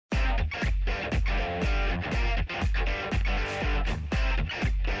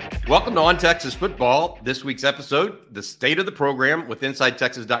Welcome to On Texas Football. This week's episode, the state of the program with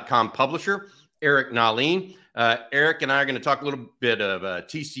InsideTexas.com publisher, Eric Nahlin. Eric and I are going to talk a little bit of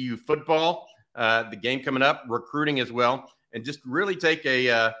TCU football, the game coming up, recruiting as well, and just really take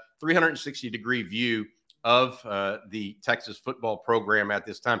a 360-degree view of the Texas football program at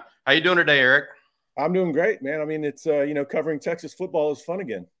this time. How you doing today, Eric? I'm doing great, man. I mean, it's, covering Texas football is fun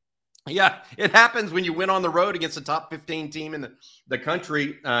again. Yeah, it happens when you win on the road against a top 15 team in the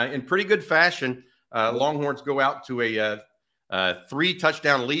country in pretty good fashion. Longhorns go out to a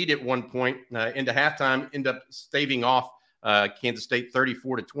 3-touchdown lead at one point into halftime, end up staving off Kansas State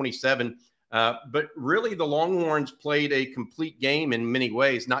 34-27. But really, the Longhorns played a complete game in many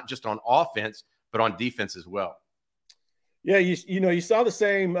ways, not just on offense, but on defense as well. Yeah, you saw the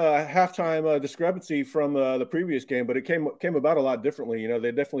same halftime discrepancy from the previous game, but it came about a lot differently.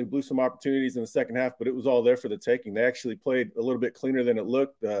 They definitely blew some opportunities in the second half, but it was all there for the taking. They actually played a little bit cleaner than it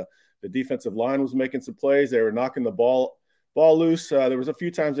looked. The defensive line was making some plays. They were knocking the ball loose. There was a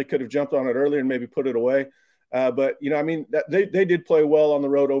few times they could have jumped on it earlier and maybe put it away. But they did play well on the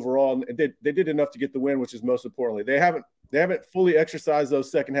road overall, and they did enough to get the win, which is most importantly. They haven't fully exercised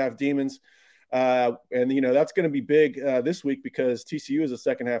those second half demons. And that's going to be big this week because TCU is a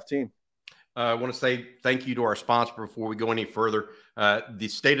second half team. I want to say thank you to our sponsor before we go any further. The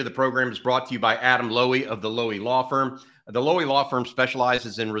state of the program is brought to you by Adam Lowy of the Lowy Law Firm. The Lowy Law Firm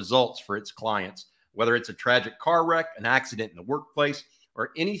specializes in results for its clients, whether it's a tragic car wreck, an accident in the workplace,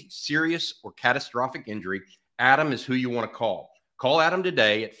 or any serious or catastrophic injury. Adam is who you want to call. Call Adam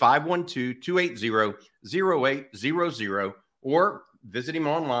today at 512-280-0800 or visit him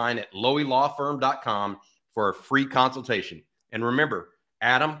online at loweylawfirm.com for a free consultation. And remember,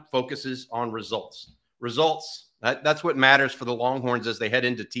 Adam focuses on results. That's what matters for the Longhorns as they head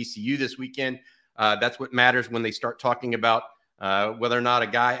into TCU this weekend. That's what matters when they start talking about whether or not a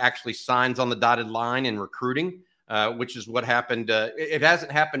guy actually signs on the dotted line in recruiting, which is what happened. It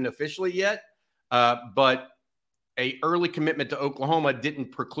hasn't happened officially yet, but an early commitment to Oklahoma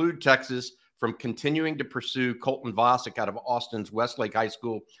didn't preclude Texas from continuing to pursue Colton Vasek out of Austin's Westlake High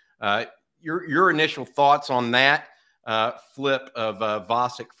School. Your initial thoughts on that flip of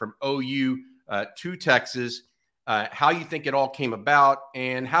Vasek from OU to Texas, how you think it all came about,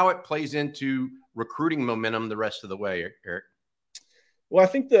 and how it plays into recruiting momentum the rest of the way, Eric? Well, I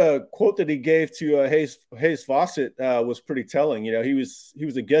think the quote that he gave to Hayes Fawcett was pretty telling. He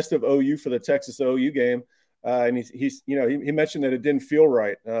was a guest of OU for the Texas OU game, and he mentioned that it didn't feel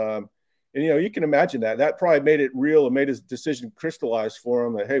right. And, you can imagine that probably made it real and made his decision crystallize for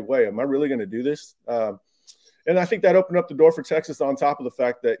him that, hey, wait, am I really going to do this? And I think that opened up the door for Texas on top of the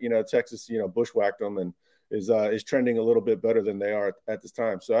fact that, Texas, bushwhacked them and is trending a little bit better than they are at this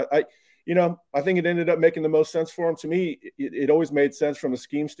time. So I think it ended up making the most sense for him. To me, it always made sense from a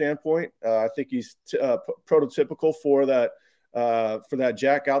scheme standpoint. I think he's prototypical for that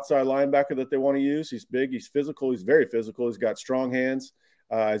jack outside linebacker that they want to use. He's big, he's physical, he's very physical. He's got strong hands.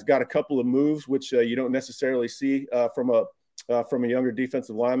 He's got a couple of moves which you don't necessarily see from a younger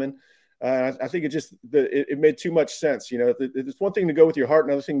defensive lineman. I think it made too much sense. It's one thing to go with your heart,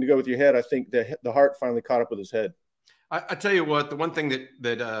 another thing to go with your head. I think the heart finally caught up with his head. I tell you what, the one thing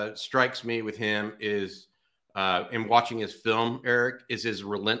that strikes me with him is, in watching his film, Eric, is his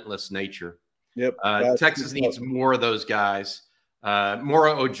relentless nature. Yep. Texas needs more of those guys.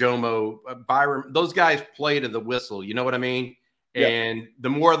 Moro Ojomo, Byron, those guys play to the whistle. You know what I mean? Yep. And the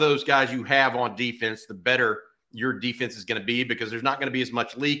more of those guys you have on defense, the better your defense is going to be because there's not going to be as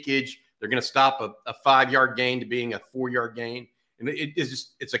much leakage. They're going to stop a 5-yard gain to being a 4-yard gain. And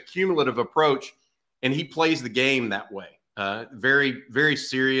it's a cumulative approach, and he plays the game that way. Very, very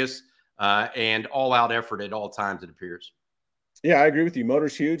serious and all-out effort at all times, it appears. Yeah, I agree with you.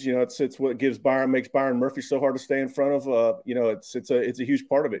 Motor's huge. It's what makes Byron Murphy so hard to stay in front of. It's a huge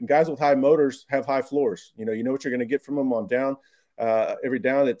part of it. And guys with high motors have high floors. You know what you're going to get from them on down. Every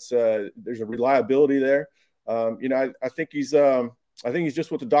down, there's a reliability there. I think he's just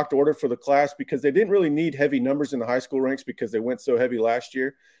what the doctor ordered for the class because they didn't really need heavy numbers in the high school ranks because they went so heavy last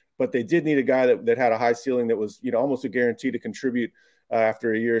year. But they did need a guy that had a high ceiling that was almost a guarantee to contribute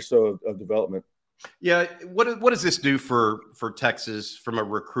after a year or so of development. Yeah, what does this do for Texas from a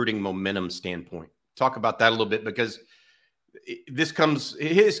recruiting momentum standpoint? Talk about that a little bit because his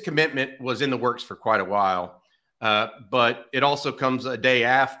commitment was in the works for quite a while, but it also comes a day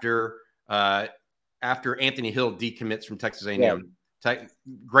after Anthony Hill decommits from Texas A&M. Yeah.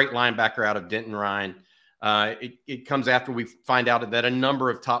 Great linebacker out of Denton Ryan. It comes after we find out that a number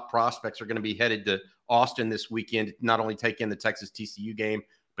of top prospects are going to be headed to Austin this weekend to not only take in the Texas TCU game,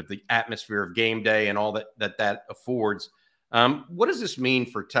 but the atmosphere of game day and all that affords. What does this mean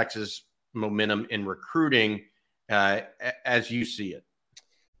for Texas momentum in recruiting as you see it?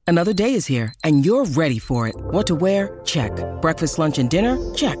 Another day is here, and you're ready for it. What to wear? Check. Breakfast, lunch, and dinner?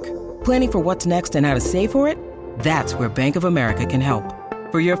 Check. Planning for what's next and how to save for it? That's where Bank of America can help.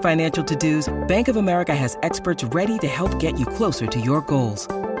 For your financial to-dos, Bank of America has experts ready to help get you closer to your goals.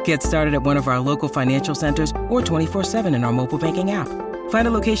 Get started at one of our local financial centers or 24/7 in our mobile banking app. Find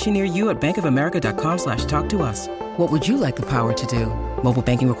a location near you at bankofamerica.com/talktous. What would you like the power to do? Mobile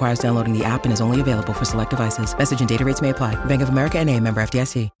banking requires downloading the app and is only available for select devices. Message and data rates may apply. Bank of America N.A., member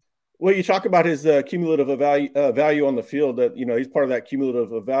FDIC. Well, you talk about his cumulative value on the field. That he's part of that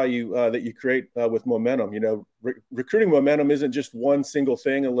cumulative value that you create with momentum. Recruiting momentum isn't just one single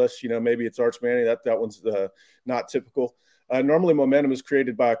thing, unless maybe it's Arch Manning. That one's not typical. Normally, momentum is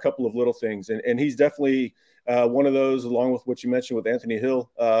created by a couple of little things, and he's definitely one of those. Along with what you mentioned with Anthony Hill,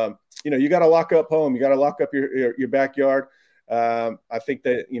 you got to lock up home. You got to lock up your backyard. I think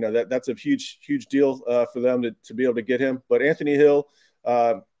that that's a huge deal for them to be able to get him. But Anthony Hill.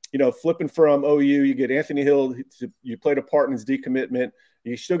 Flipping from OU, you get Anthony Hill. You played a part in his decommitment.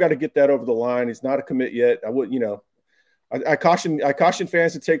 You still got to get that over the line. He's not a commit yet. I caution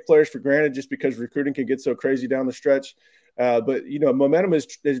fans to take players for granted just because recruiting can get so crazy down the stretch. But momentum is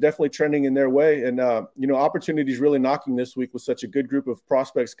definitely trending in their way, and opportunities really knocking this week with such a good group of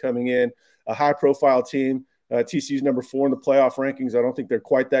prospects coming in, a high-profile team. TCU's number 4 in the playoff rankings. I don't think they're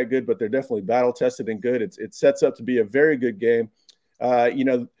quite that good, but they're definitely battle-tested and good. It sets up to be a very good game.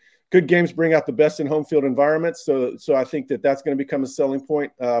 Good games bring out the best in home field environments. So I think that's going to become a selling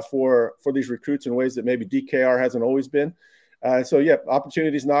point for these recruits in ways that maybe DKR hasn't always been.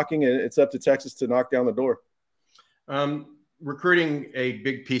 Opportunities knocking, and it's up to Texas to knock down the door. Recruiting a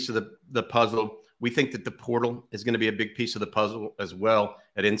big piece of the puzzle. We think that the portal is going to be a big piece of the puzzle as well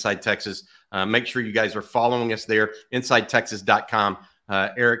at Inside Texas. Make sure you guys are following us there, InsideTexas.com.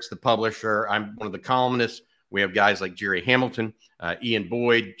 Eric's the publisher. I'm one of the columnists. We have guys like Jerry Hamilton, Ian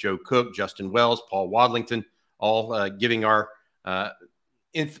Boyd, Joe Cook, Justin Wells, Paul Wadlington, all giving our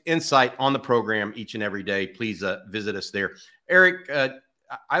insight on the program each and every day. Please visit us there. Eric,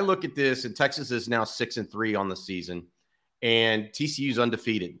 I look at this, and Texas is now 6-3 on the season, and TCU's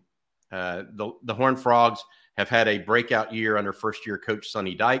undefeated. The Horned Frogs have had a breakout year under first-year coach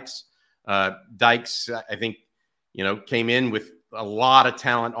Sonny Dykes. Dykes, I think, came in with a lot of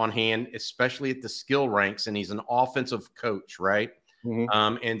talent on hand, especially at the skill ranks, and he's an offensive coach, right?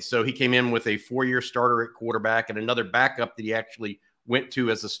 Mm-hmm. And so he came in with a 4-year starter at quarterback and another backup that he actually went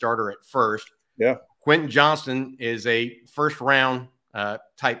to as a starter at first. Yeah. Quentin Johnston is a first-round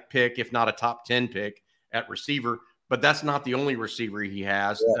type pick, if not a top 10 pick at receiver, but that's not the only receiver he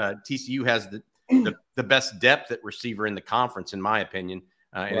has. Yeah. TCU has the best depth at receiver in the conference, in my opinion,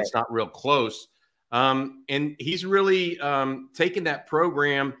 and It's not real close. And he's really taken that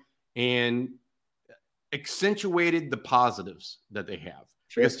program and accentuated the positives that they have.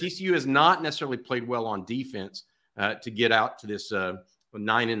 Sure. Because TCU has not necessarily played well on defense to get out to this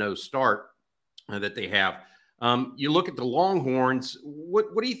 9-0 start that they have. You look at the Longhorns.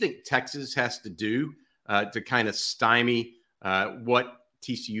 What do you think Texas has to do to kind of stymie what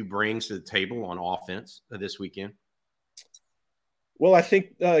TCU brings to the table on offense this weekend? Well, I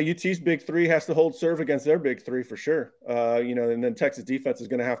think UT's big three has to hold serve against their big three for sure. And then Texas defense is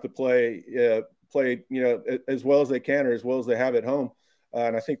going to have to play, as well as they can or as well as they have at home.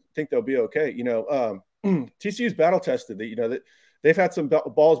 And I think they'll be okay. TCU's battle tested. They've had some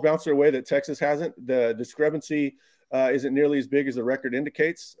balls bounce their way that Texas hasn't. The discrepancy isn't nearly as big as the record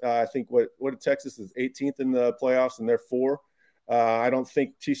indicates. I think what Texas is 18th in the playoffs and they're 4. I don't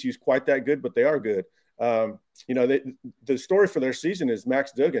think TCU's quite that good, but they are good. The story for their season is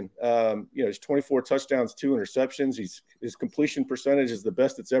Max Duggan. He's 24 touchdowns, 2 interceptions. His completion percentage is the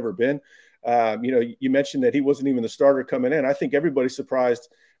best it's ever been. You mentioned that he wasn't even the starter coming in. I think everybody's surprised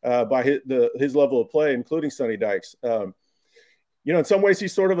by his level of play, including Sonny Dykes. In some ways,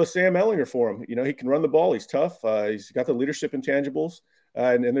 he's sort of a Sam Ehlinger for him. He can run the ball. He's tough. He's got the leadership intangibles,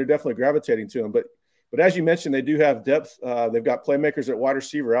 and they're definitely gravitating to him. But as you mentioned, they do have depth. They've got playmakers at wide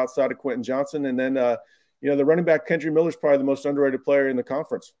receiver outside of Quentin Johnston. And then, the running back, Kendry Miller, is probably the most underrated player in the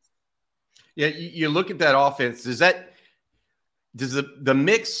conference. Yeah, you look at that offense. Does the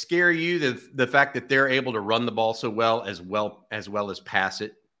mix scare you, the fact that they're able to run the ball so well as pass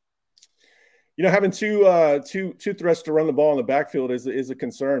it? Having two threats to run the ball in the backfield is a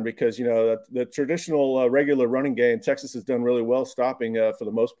concern because, the traditional regular running game, Texas has done really well stopping for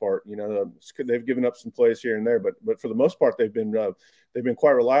the most part. They've given up some plays here and there, but for the most part, they've been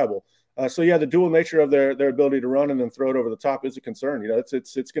quite reliable. So yeah, the dual nature of their ability to run and then throw it over the top is a concern. You know,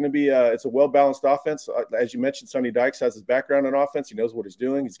 it's going to be it's a well balanced offense. As you mentioned, Sonny Dykes has his background in offense. He knows what he's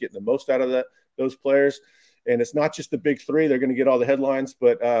doing. He's getting the most out of those players. And it's not just the big three. They're going to get all the headlines,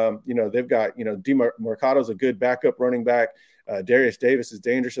 but, you know, they've got, you know, DeMarcado's a good backup running back. Darius Davis is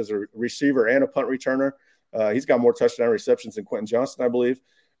dangerous as a receiver and a punt returner. He's got more touchdown receptions than Quentin Johnston, I believe.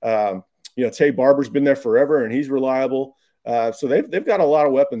 You know, Tay Barber's been there forever, and he's reliable. So they've got a lot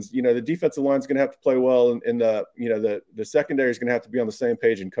of weapons. You know, the defensive line is going to have to play well, and the secondary is going to have to be on the same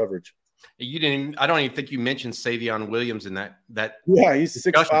page in coverage. I don't even think you mentioned Savion Williams in that. Yeah, he's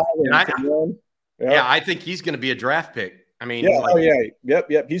 6'5". Yeah, I think he's going to be a draft pick. I mean,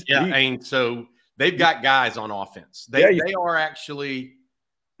 yep. So they've got guys on offense. They are actually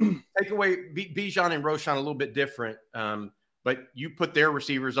take away Bijan and Roschon a little bit different. But you put their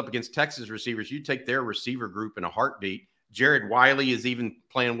receivers up against Texas receivers, you take their receiver group in a heartbeat. Jared Wiley is even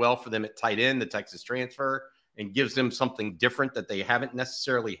playing well for them at tight end, the Texas transfer, and gives them something different that they haven't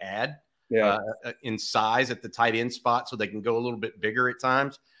necessarily had in size at the tight end spot, so they can go a little bit bigger at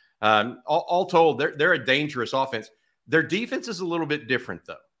times. All told, they're a dangerous offense. Their defense is a little bit different,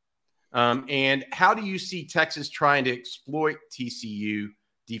 though. And how do you see Texas trying to exploit TCU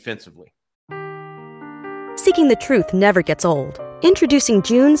defensively? Seeking the truth never gets old. Introducing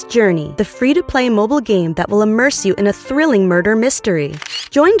June's Journey, the free-to-play mobile game that will immerse you in a thrilling murder mystery.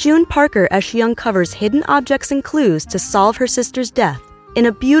 Join June Parker as she uncovers hidden objects and clues to solve her sister's death in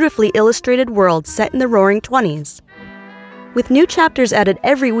a beautifully illustrated world set in the Roaring '20s. With new chapters added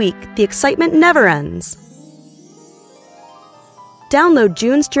every week, the excitement never ends. Download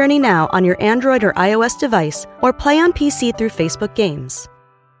June's Journey now on your Android or iOS device, or play on PC through Facebook Games.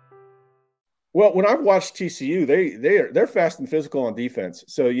 Well, when I've watched TCU, they're fast and physical on defense.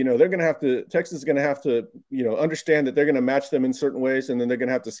 So, you know, Texas is going to have to, you know, understand that they're going to match them in certain ways, and then they're going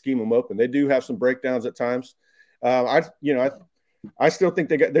to have to scheme them open. They do have some breakdowns at times. I still think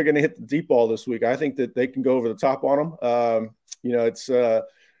they're going to hit the deep ball this week. I think that they can go over the top on them. You know, it's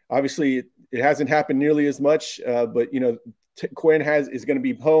obviously it hasn't happened nearly as much, but, you know, Quinn is going to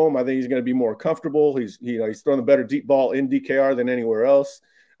be home. I think he's going to be more comfortable. He's throwing a better deep ball in DKR than anywhere else.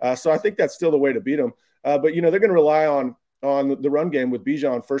 So I think that's still the way to beat them. But, you know, they're going to rely on the run game with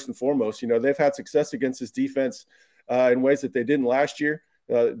Bijan first and foremost. You know, they've had success against this defense in ways that they didn't last year.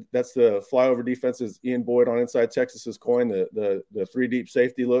 That's the flyover defense, as Ian Boyd on Inside Texas's coin, the three deep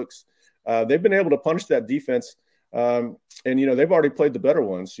safety looks. They've been able to punish that defense. And, you know, they've already played the better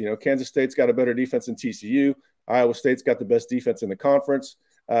ones. You know, Kansas State's got a better defense than TCU. Iowa State's got the best defense in the conference.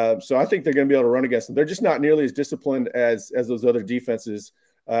 So I think they're going to be able to run against them. They're just not nearly as disciplined as those other defenses.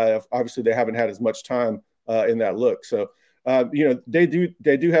 Obviously, they haven't had as much time in that look. So, you know, they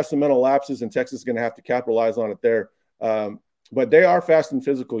do have some mental lapses, and Texas is going to have to capitalize on it there. But they are fast and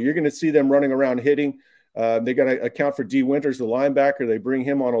physical. You're going to see them running around hitting. They got to account for D. Winters, the linebacker. They bring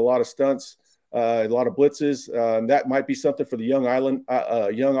him on a lot of stunts, a lot of blitzes. That might be something for the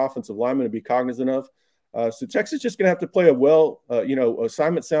young offensive lineman to be cognizant of. So Texas is just going to have to play a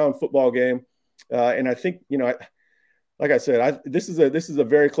assignment sound football game. And I think, you know, like I said, this is a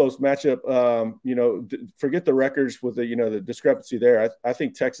very close matchup. You know, forget the records with the discrepancy there. I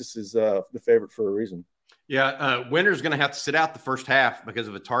think Texas is the favorite for a reason. Yeah, Winter's going to have to sit out the first half because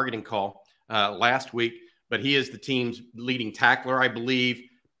of a targeting call last week, but he is the team's leading tackler, I believe,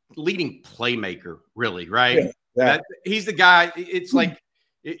 leading playmaker, really, right? Yeah. He's the guy. It's like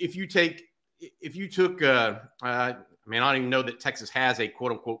if you took, I don't even know that Texas has a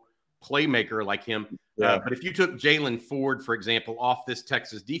quote unquote playmaker like him. But if you took Jalen Ford, for example, off this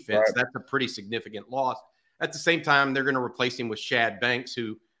Texas defense, that's a pretty significant loss. At the same time, they're going to replace him with Shad Banks,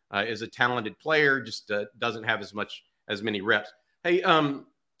 who is a talented player, just doesn't have as many reps. Hey, I'm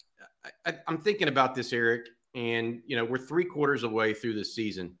thinking about this, Eric, and you know we're 3/4 away through the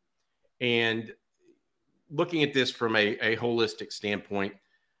season, and looking at this from a holistic standpoint,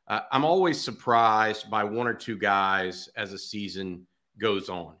 I'm always surprised by one or two guys as a season goes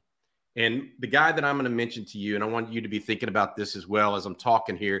on. And the guy that I'm going to mention to you, and I want you to be thinking about this as well as I'm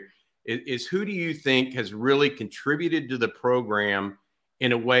talking here, is who do you think has really contributed to the program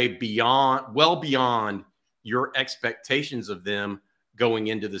in a way well beyond your expectations of them going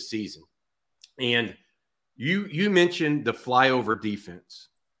into the season? And you mentioned the flyover defense.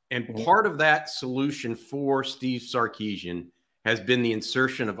 And part of that solution for Steve Sarkisian has been the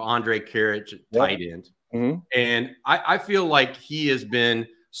insertion of Andre Karic at tight end. Mm-hmm. And I feel like he has been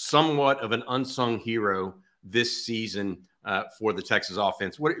somewhat of an unsung hero this season for the Texas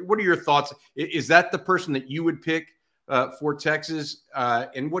offense. What are your thoughts? Is that the person that you would pick for Texas?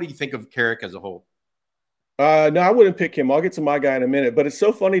 And what do you think of Karic as a whole? No, I wouldn't pick him. I'll get to my guy in a minute. But it's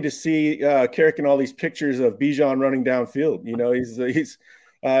so funny to see Carrick and all these pictures of Bijan running downfield. He's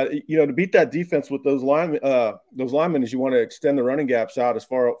to beat that defense with those linemen is you want to extend the running gaps out as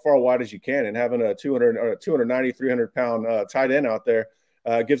far wide as you can, and having a 290, 300 pound tight end out there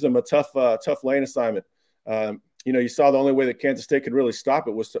gives them a tough lane assignment. You saw the only way that Kansas State could really stop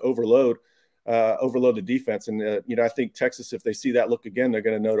it was to overload the defense. And I think Texas, if they see that look again, they're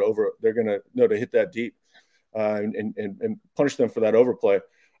going to know to hit that deep and punish them for that overplay.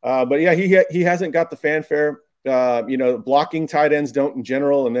 But yeah, he hasn't got the fanfare. Blocking tight ends don't in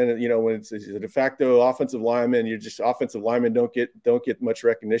general. And then, when it's a de facto offensive lineman, offensive linemen don't get much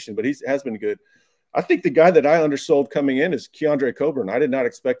recognition, but he has been good. I think the guy that I undersold coming in is Keandre Coburn. I did not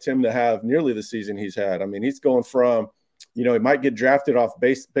expect him to have nearly the season he's had. I mean, he's going from, he might get drafted off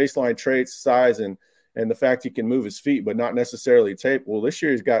baseline traits, size, and the fact he can move his feet, but not necessarily tape. Well, this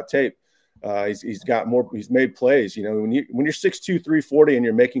year he's got tape. He's got more. He's made plays. When you're 6'2", 340 and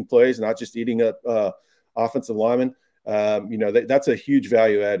you're making plays, not just eating up offensive linemen, that's a huge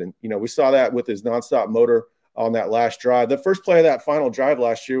value add. And we saw that with his nonstop motor on that last drive. The first play of that final drive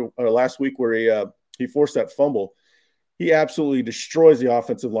last week, where he forced that fumble, he absolutely destroys the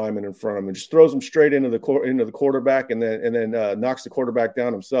offensive lineman in front of him and just throws him straight into the quarterback, and then knocks the quarterback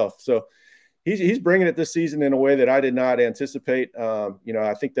down himself. So he's bringing it this season in a way that I did not anticipate.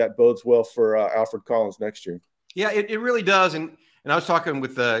 I think that bodes well for Alfred Collins next year. Yeah, it really does. And I was talking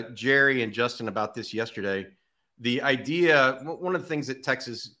with Jerry and Justin about this yesterday. The idea, one of the things that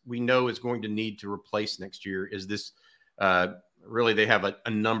Texas we know is going to need to replace next year is this. Really, they have a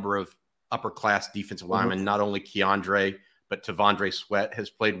number of upper-class defensive linemen, not only Keandre, but Tavondre Sweat has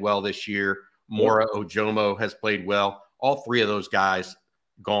played well this year. Mora Ojomo has played well. All three of those guys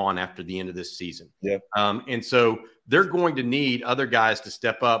gone after the end of this season. Yeah. And so they're going to need other guys to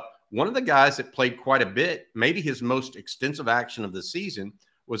step up. One of the guys that played quite a bit, maybe his most extensive action of the season,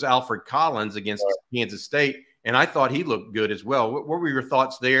 was Alfred Collins against Kansas State. And I thought he looked good as well. What were your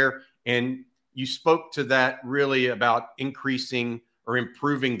thoughts there? And you spoke to that really about increasing or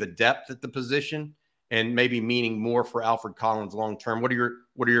improving the depth at the position and maybe meaning more for Alfred Collins long-term. What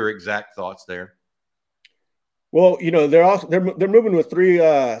are your exact thoughts there? Well, they're moving with three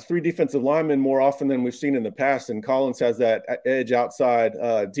defensive linemen more often than we've seen in the past, and Collins has that edge outside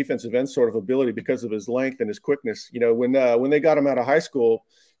defensive end sort of ability because of his length and his quickness. When they got him out of high school,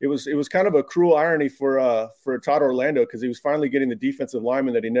 it was kind of a cruel irony for Todd Orlando, because he was finally getting the defensive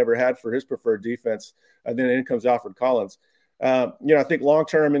lineman that he never had for his preferred defense, and then in comes Alfred Collins. I think long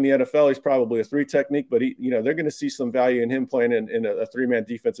term in the NFL, he's probably a 3 technique, but they're going to see some value in him playing in a 3-man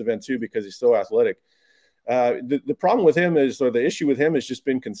defensive end too, because he's so athletic. The problem with him is, or the issue with him has just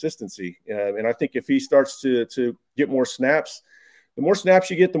been consistency. And I think if he starts to get more snaps, the more snaps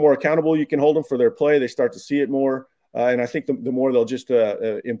you get, the more accountable you can hold them for their play. They start to see it more. And I think the more they'll just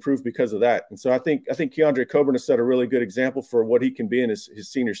improve because of that. And so I think Keandre Coburn has set a really good example for what he can be in his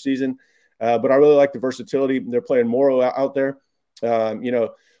senior season. But I really like the versatility. They're playing Morrow out there.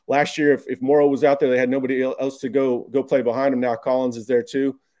 Last year, if Morrow was out there, they had nobody else to go play behind him. Now Collins is there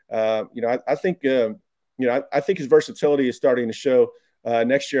too. I think his versatility is starting to show.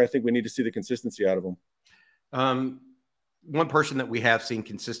 Next year, I think we need to see the consistency out of him. One person that we have seen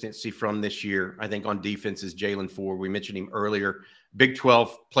consistency from this year, I think, on defense is Jaylan Ford. We mentioned him earlier. Big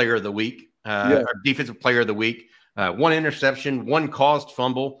 12 Player of the Week, our Defensive Player of the Week. 1 interception, 1 caused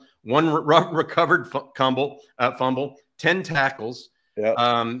fumble, 1 recovered fumble, 10 tackles.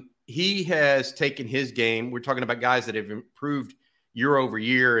 Yeah. He has taken his game. We're talking about guys that have improved year over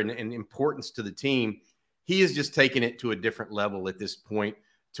year and importance to the team. He has just taken it to a different level at this point,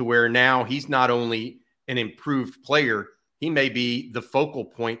 to where now he's not only an improved player, he may be the focal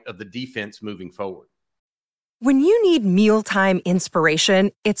point of the defense moving forward. When you need mealtime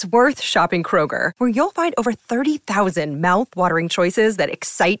inspiration, it's worth shopping Kroger, where you'll find over 30,000 mouth-watering choices that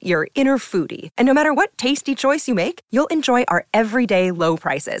excite your inner foodie. And no matter what tasty choice you make, you'll enjoy our everyday low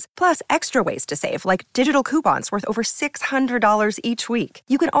prices, plus extra ways to save, like digital coupons worth over $600 each week.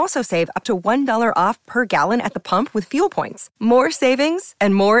 You can also save up to $1 off per gallon at the pump with fuel points. More savings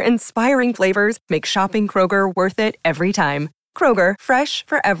and more inspiring flavors make shopping Kroger worth it every time. Kroger, fresh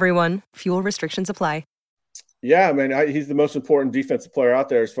for everyone. Fuel restrictions apply. Yeah, I mean, he's the most important defensive player out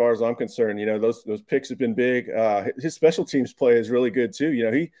there as far as I'm concerned. Those picks have been big. His special teams play is really good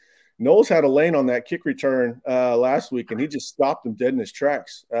too. Knowles had a lane on that kick return last week, and he just stopped him dead in his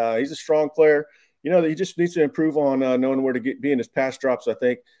tracks. He's a strong player. He just needs to improve on knowing where to be in his pass drops, I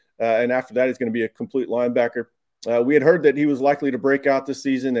think. And after that, he's going to be a complete linebacker. We had heard that he was likely to break out this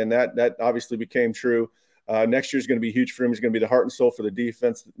season, and that obviously became true. Next year is going to be huge for him. He's going to be the heart and soul for the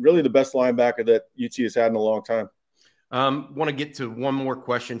defense. Really the best linebacker that UT has had in a long time. Want to get to one more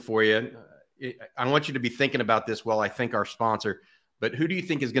question for you. I want you to be thinking about this while I thank our sponsor. But who do you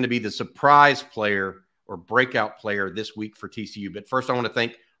think is going to be the surprise player or breakout player this week for TCU? But first, I want to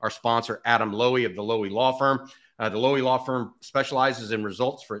thank our sponsor, Adam Lowy of the Lowy Law Firm. The Lowy Law Firm specializes in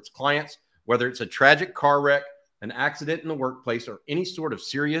results for its clients, whether it's a tragic car wreck, an accident in the workplace, or any sort of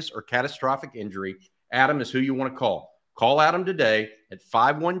serious or catastrophic injury. Adam is who you want to call. Call Adam today at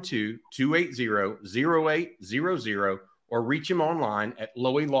 512-280-0800 or reach him online at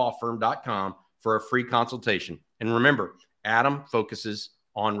loweylawfirm.com for a free consultation. And remember, Adam focuses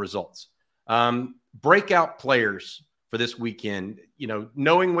on results. Breakout players for this weekend,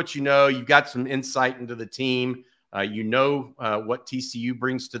 knowing what you've got some insight into the team. What TCU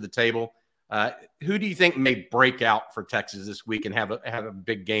brings to the table. Who do you think may break out for Texas this week and have a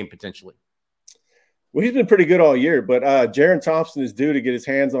big game potentially? Well, he's been pretty good all year, but Jaron Thompson is due to get his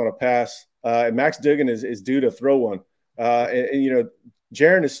hands on a pass, and Max Duggan is due to throw one.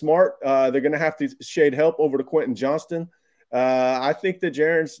 Jaron is smart. They're going to have to shade help over to Quentin Johnston. I think that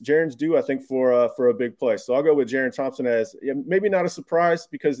Jaron's due, I think, for a big play. So I'll go with Jaron Thompson as maybe not a surprise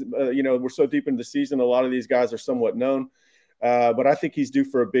because, we're so deep into the season. A lot of these guys are somewhat known, but I think he's due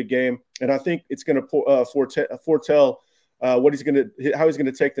for a big game. And I think it's going to foretell how he's going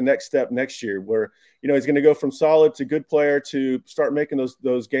to take the next step next year, where, he's going to go from solid to good player to start making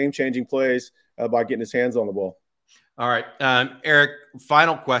those game-changing plays by getting his hands on the ball. All right. Eric,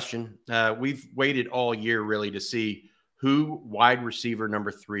 final question. We've waited all year really to see who wide receiver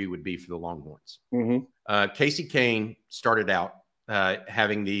number 3 would be for the Longhorns. Mm-hmm. Casey Kane started out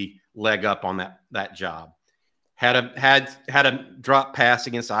having the leg up on that job. Had a drop pass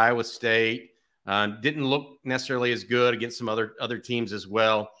against Iowa State. Didn't look necessarily as good against some other teams as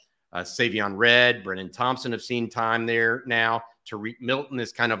well. Savion Red, Brennan Thompson have seen time there now. Tariq Milton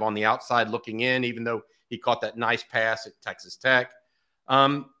is kind of on the outside looking in, even though he caught that nice pass at Texas Tech.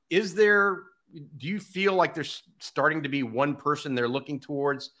 Do you feel like there's starting to be one person they're looking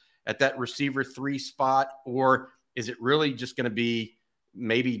towards at that receiver 3 spot, or is it really just going to be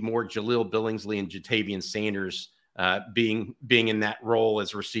maybe more Jaleel Billingsley and Jatavian Sanders being in that role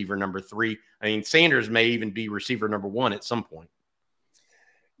as receiver number 3? I mean, Sanders may even be receiver number 1 at some point.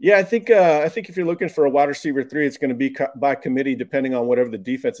 Yeah, I think if you're looking for a wide receiver 3, it's going to be by committee, depending on whatever the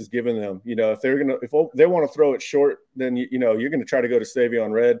defense is giving them. If they want to throw it short, then you're going to try to go to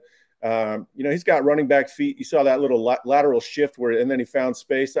Savion Red. He's got running back feet. You saw that little lateral shift and then he found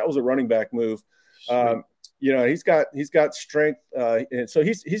space. That was a running back move. He's got strength, and so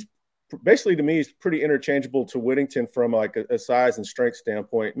he's basically, to me, he's pretty interchangeable to Whittington from like a size and strength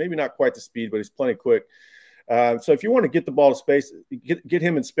standpoint. Maybe not quite the speed, but he's plenty quick. So if you want to get the ball to space, get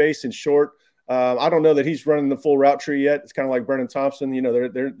him in space and short. I don't know that he's running the full route tree yet. It's kind of like Brennan Thompson.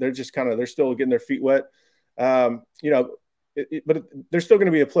 They're just they're still getting their feet wet. But there's still going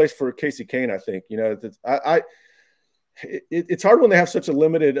to be a place for Casey Kane, I think. It's hard when they have such a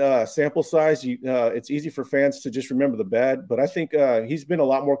limited sample size. It's easy for fans to just remember the bad. But I think he's been a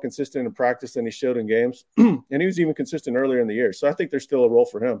lot more consistent in practice than he showed in games. And he was even consistent earlier in the year. So I think there's still a role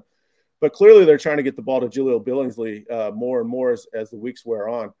for him. But clearly they're trying to get the ball to Jaleel Billingsley more and more as the weeks wear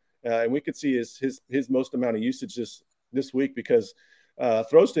on. And we could see his most amount of usage this week because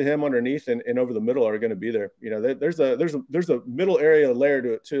throws to him underneath and over the middle are going to be there. There's a middle area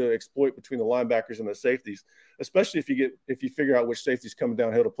layer to exploit between the linebackers and the safeties, especially if you figure out which safety's coming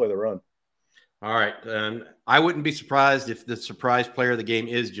downhill to play the run. All right. I wouldn't be surprised if the surprise player of the game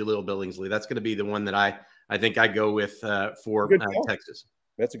is Jaleel Billingsley. That's going to be the one that I think I go with for Texas.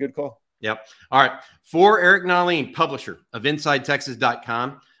 That's a good call. Yep. All right. For Eric Nahlin, publisher of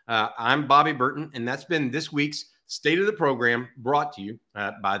InsideTexas.com, I'm Bobby Burton, and that's been this week's State of the Program brought to you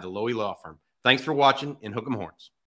by the Lowy Law Firm. Thanks for watching, and hook 'em horns.